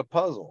solving a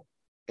puzzle.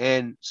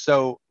 And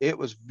so it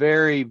was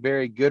very,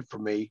 very good for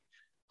me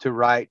to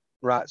write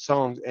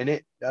songs. And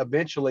it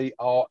eventually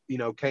all,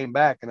 came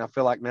back. And I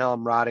feel like now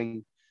I'm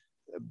writing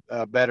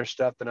better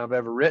stuff than I've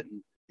ever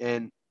written.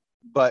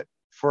 But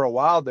for a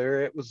while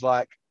there, it was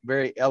like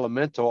very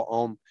elemental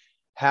on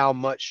how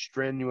much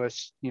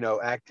strenuous,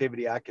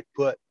 activity I could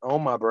put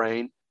on my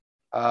brain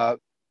to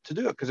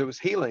do it, because it was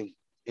healing.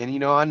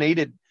 And, I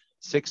needed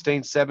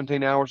 16,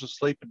 17 hours of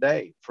sleep a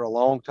day for a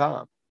long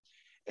time.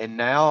 And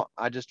now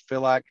I just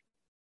feel like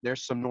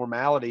there's some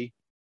normality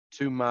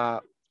to my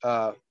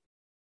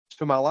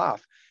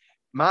life.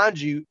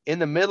 Mind you, in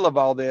the middle of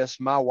all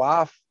this, my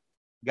wife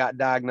got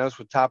diagnosed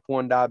with type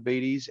 1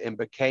 diabetes and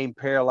became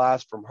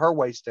paralyzed from her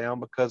waist down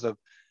because of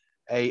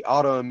a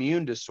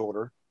autoimmune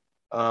disorder.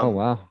 Oh,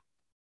 wow.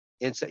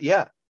 In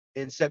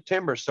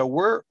September.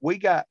 So we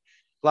got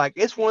Like,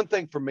 it's one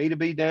thing for me to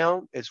be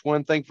down. It's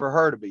one thing for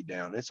her to be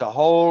down. It's a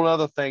whole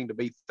other thing to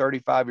be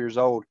 35 years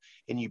old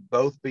and you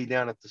both be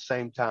down at the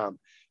same time.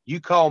 You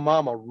call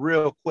mama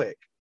real quick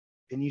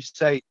and you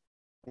say,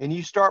 and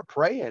you start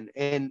praying.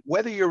 And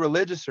whether you're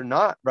religious or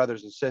not,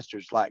 brothers and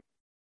sisters, like,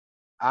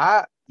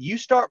 you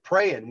start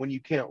praying when you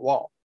can't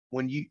walk.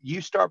 When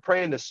you start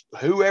praying to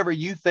whoever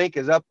you think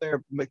is up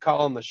there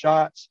calling the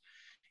shots,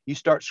 you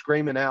start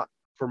screaming out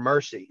for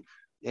mercy.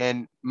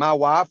 And my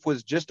wife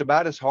was just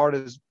about as hard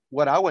as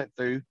what I went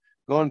through,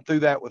 going through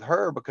that with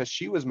her, because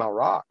she was my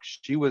rock.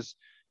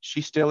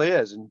 She still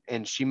is.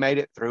 And she made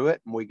it through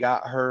it. And we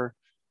got her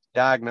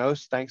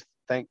diagnosed.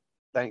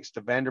 Thanks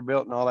to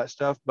Vanderbilt and all that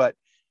stuff. But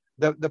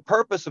the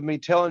purpose of me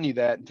telling you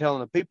that and telling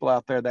the people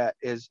out there that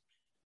is,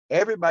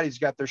 everybody's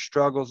got their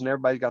struggles and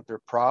everybody's got their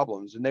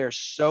problems. And there are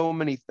so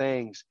many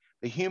things.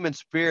 The human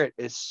spirit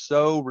is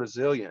so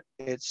resilient.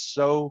 It's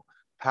so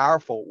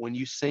powerful when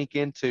you sink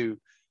into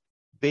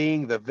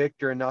being the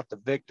victor and not the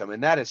victim.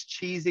 And that is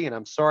cheesy. And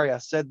I'm sorry I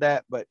said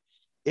that, but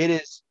it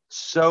is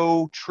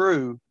so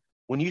true.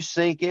 When you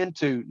sink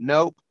into,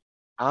 nope,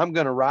 I'm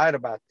going to write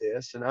about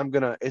this and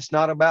it's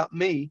not about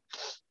me.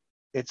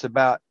 It's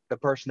about the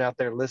person out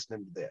there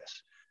listening to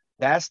this.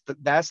 That's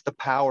the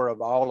power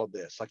of all of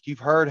this. Like, you've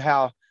heard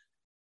how,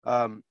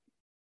 I'm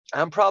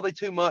probably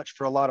too much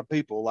for a lot of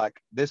people.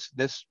 Like this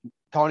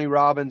Tony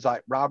Robbins,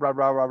 like rah, rah,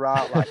 rah, rah,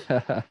 rah. Like,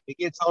 it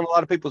gets on a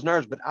lot of people's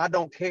nerves, but I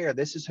don't care.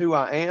 This is who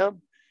I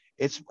am.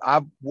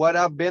 What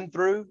I've been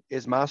through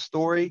is my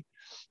story.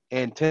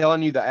 And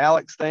telling you the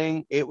Alex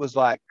thing, it was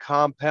like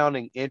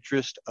compounding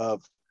interest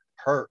of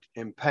hurt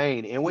and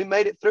pain. And we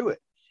made it through it.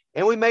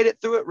 And we made it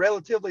through it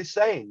relatively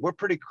sane. We're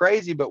pretty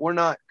crazy, but we're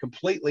not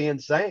completely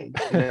insane,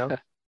 you know?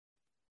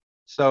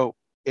 So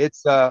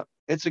it's a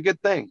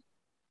good thing.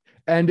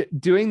 And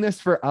doing this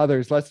for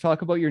others, let's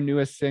talk about your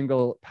newest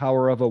single,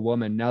 Power of a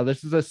Woman. Now,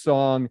 this is a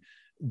song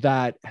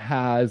that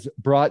has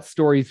brought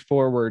stories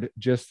forward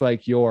just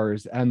like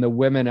yours and the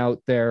women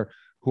out there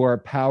who are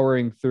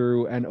powering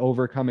through and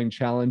overcoming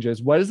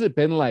challenges. What has it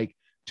been like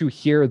to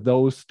hear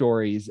those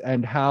stories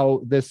and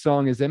how this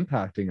song is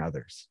impacting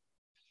others?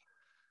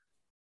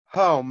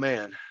 Oh,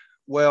 man.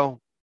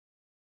 Well,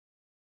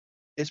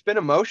 it's been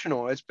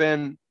emotional. It's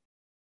been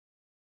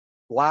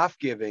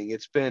life-giving.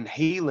 It's been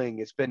healing.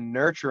 It's been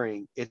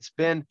nurturing. It's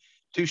been,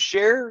 to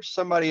share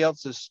somebody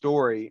else's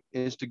story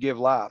is to give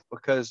life,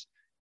 because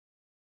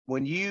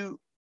when you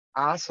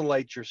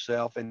isolate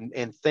yourself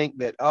and think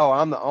that, oh,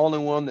 I'm the only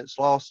one that's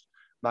lost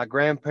my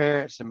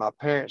grandparents and my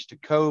parents to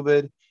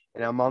COVID,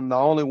 and I'm the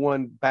only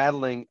one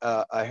battling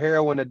a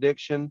heroin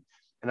addiction,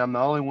 and I'm the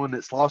only one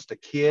that's lost a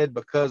kid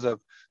because of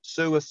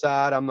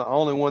suicide. I'm the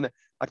only one that,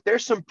 like,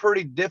 there's some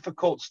pretty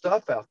difficult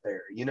stuff out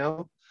there, you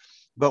know?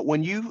 But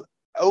when you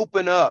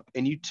open up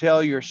and you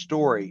tell your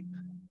story,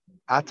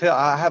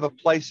 I have a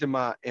place in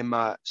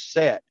my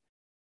set.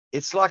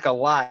 It's like a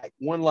light.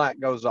 One light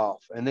goes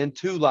off and then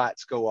two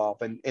lights go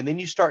off. And then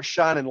you start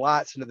shining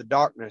lights into the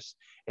darkness,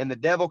 and the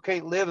devil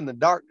can't live in the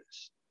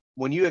darkness.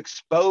 When you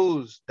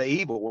expose the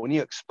evil, when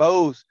you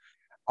expose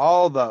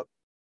all the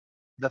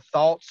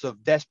thoughts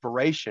of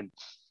desperation,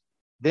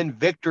 then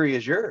victory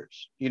is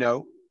yours. You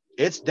know,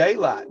 it's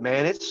daylight,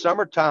 man. It's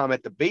summertime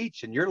at the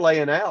beach and you're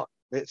laying out.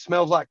 It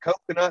smells like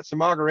coconuts and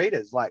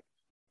margaritas. Like,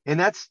 and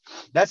that's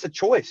a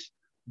choice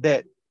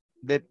that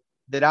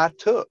I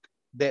took,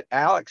 that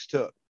Alex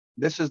took.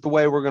 This is the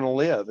way we're going to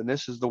live. And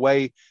this is the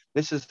way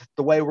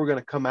we're going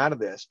to come out of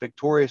this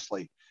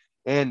victoriously.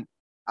 And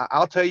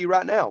I'll tell you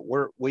right now,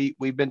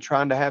 we've been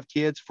trying to have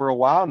kids for a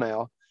while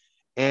now,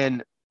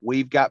 and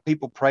we've got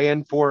people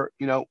praying for,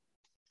 you know,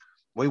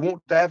 we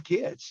want to have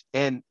kids.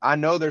 And I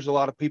know there's a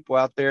lot of people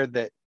out there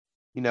that,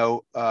 you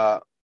know,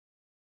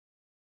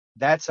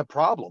 that's a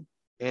problem.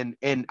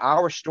 And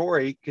our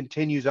story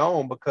continues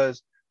on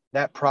because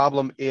that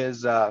problem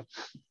is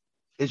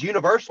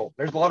universal.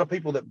 There's a lot of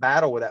people that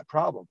battle with that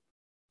problem.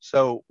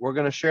 So we're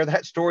going to share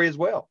that story as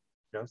well.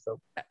 You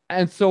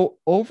know, so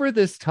over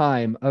this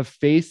time of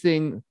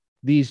facing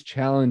these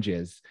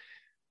challenges,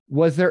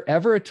 was there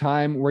ever a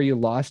time where you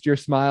lost your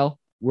smile,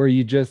 where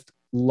you just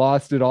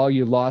lost it all?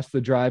 You lost the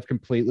drive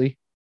completely?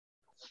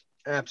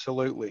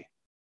 Absolutely,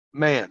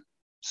 man.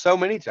 So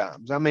many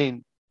times. I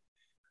mean,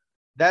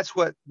 that's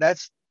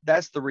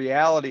the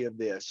reality of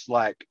this.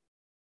 Like,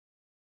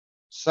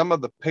 some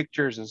of the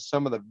pictures and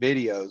some of the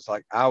videos,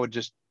 like, I would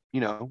just,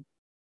 you know,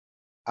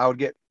 I would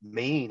get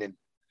mean and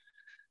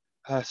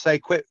say,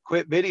 quit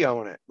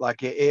videoing it.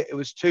 Like,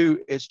 it's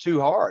too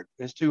hard.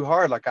 It's too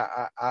hard. Like,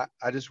 I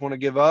just want to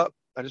give up.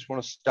 I just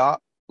want to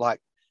stop.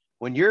 Like,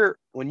 when you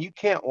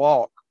can't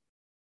walk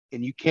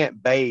and you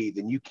can't bathe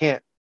and you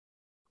can't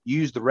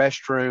use the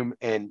restroom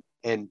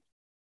and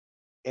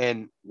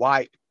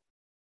wipe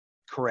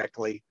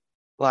correctly,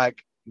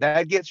 like,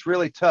 that gets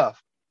really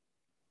tough.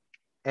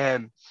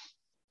 And,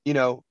 you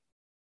know,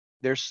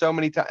 there's so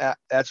many times.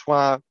 That's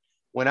why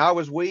when I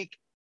was weak,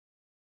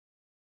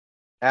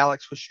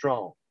 Alex was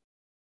strong.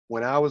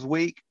 When I was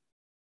weak,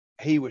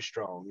 he was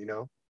strong. You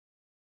know,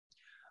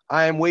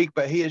 I am weak,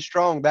 but he is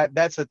strong.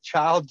 That's a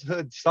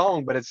childhood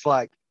song, but it's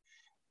like,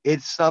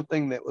 it's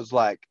something that was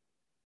like,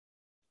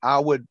 I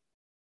would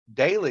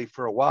daily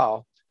for a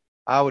while,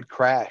 I would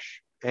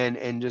crash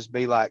and just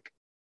be like,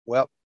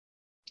 well,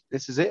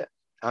 this is it.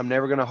 I'm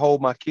never going to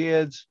hold my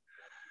kids.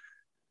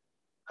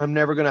 I'm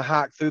never going to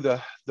hike through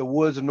the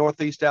woods of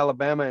Northeast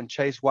Alabama and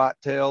chase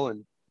whitetail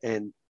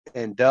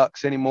and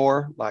ducks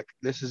anymore. Like,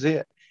 this is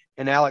it.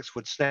 And Alex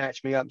would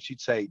snatch me up and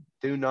she'd say,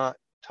 do not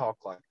talk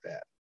like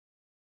that.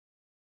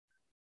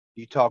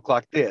 You talk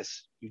like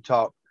this. You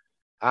talk,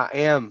 I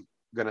am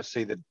going to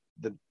see the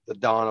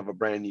dawn of a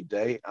brand new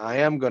day. I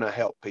am going to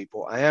help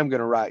people. I am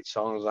going to write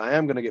songs. I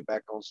am going to get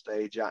back on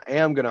stage. I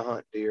am going to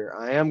hunt deer.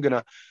 I am going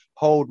to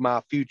hold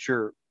my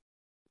future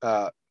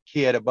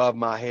kid above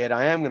my head.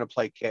 I am going to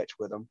play catch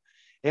with them.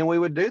 And we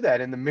would do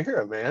that in the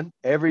mirror, man,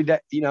 every day.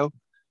 You know,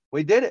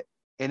 we did it.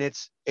 And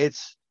it's,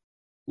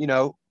 you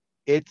know,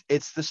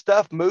 it's the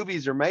stuff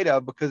movies are made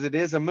of, because it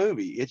is a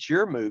movie. It's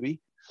your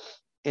movie.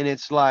 And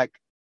it's like,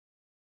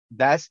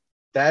 that's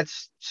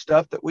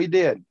stuff that we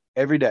did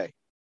every day.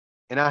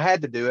 And I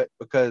had to do it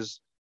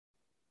because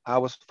I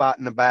was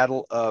fighting a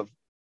battle of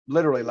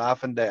literally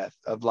life and death,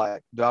 of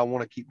like, do I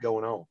want to keep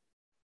going on?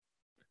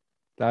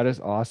 That is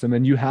awesome.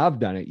 And you have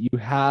done it. You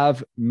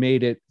have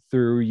made it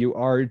through. You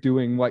are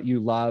doing what you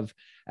love.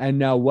 And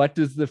now what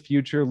does the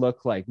future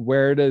look like?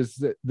 Where does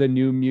the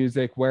new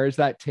music, where is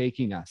that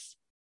taking us?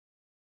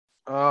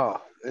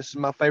 Oh, this is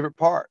my favorite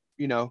part.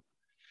 You know,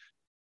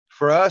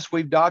 for us,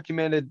 we've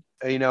documented,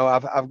 you know,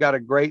 I've got a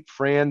great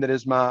friend that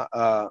is my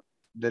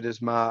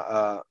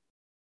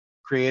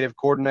creative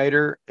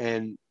coordinator.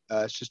 And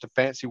it's just a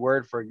fancy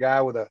word for a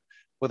guy with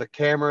a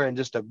camera, and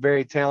just a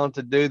very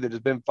talented dude that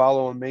has been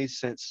following me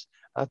since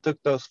I took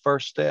those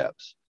first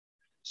steps.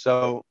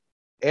 So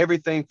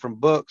everything from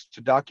books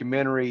to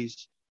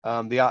documentaries,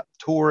 the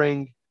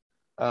touring,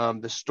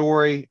 the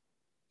story.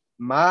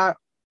 My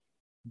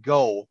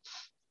goal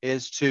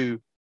is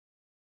to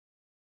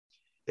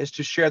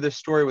share this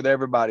story with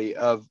everybody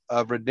of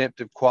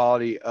redemptive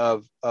quality,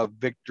 of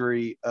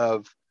victory,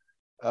 of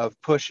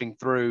pushing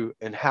through,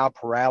 and how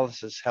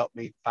paralysis helped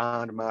me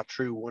find my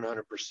true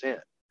 100%.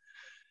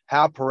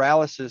 How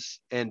paralysis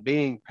and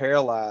being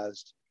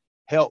paralyzed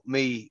helped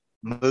me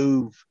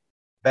move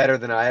better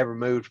than I ever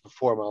moved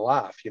before in my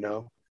life, you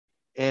know,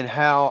 and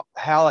how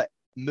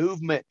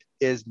movement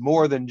is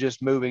more than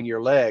just moving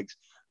your legs.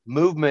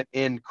 Movement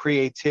in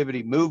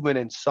creativity, movement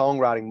in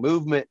songwriting,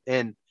 movement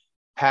in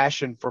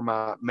passion for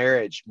my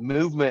marriage,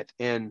 movement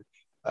in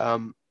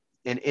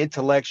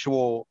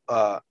intellectual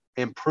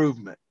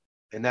improvement.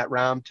 And that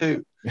rhymed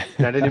too.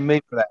 And I didn't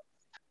mean for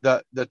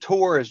that. The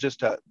tour is just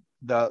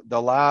the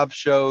live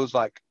shows,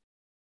 like,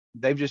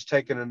 they've just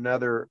taken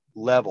another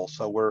level.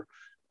 So we're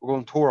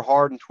going to tour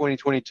hard in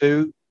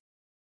 2022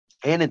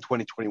 and in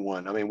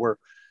 2021. I mean, we're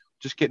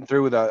just getting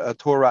through with a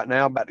tour right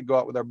now, about to go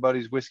out with our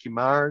buddies Whiskey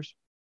Myers.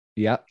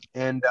 Yeah.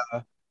 And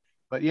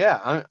but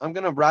yeah, I'm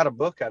going to write a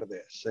book out of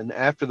this. And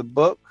after the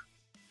book,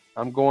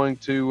 I'm going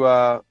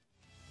to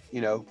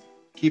you know,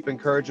 keep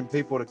encouraging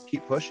people to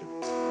keep pushing.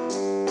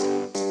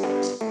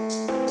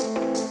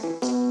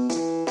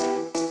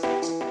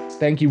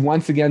 Thank you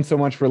once again so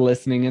much for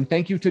listening. And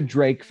thank you to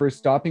Drake for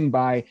stopping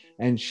by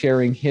and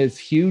sharing his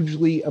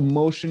hugely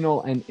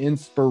emotional and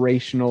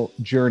inspirational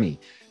journey.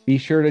 Be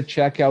sure to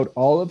check out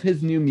all of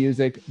his new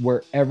music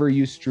wherever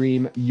you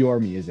stream your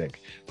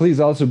music. Please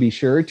also be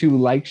sure to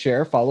like,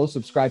 share, follow,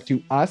 subscribe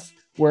to us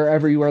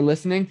wherever you are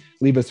listening.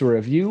 Leave us a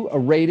review, a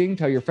rating,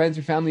 tell your friends,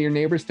 your family, your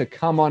neighbors to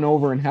come on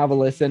over and have a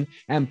listen.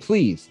 And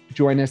please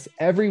join us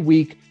every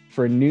week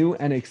for new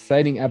and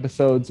exciting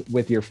episodes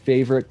with your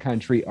favorite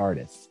country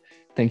artists.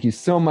 Thank you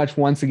so much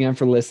once again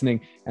for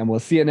listening, and we'll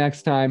see you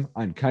next time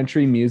on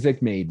Country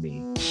Music Made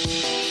Me.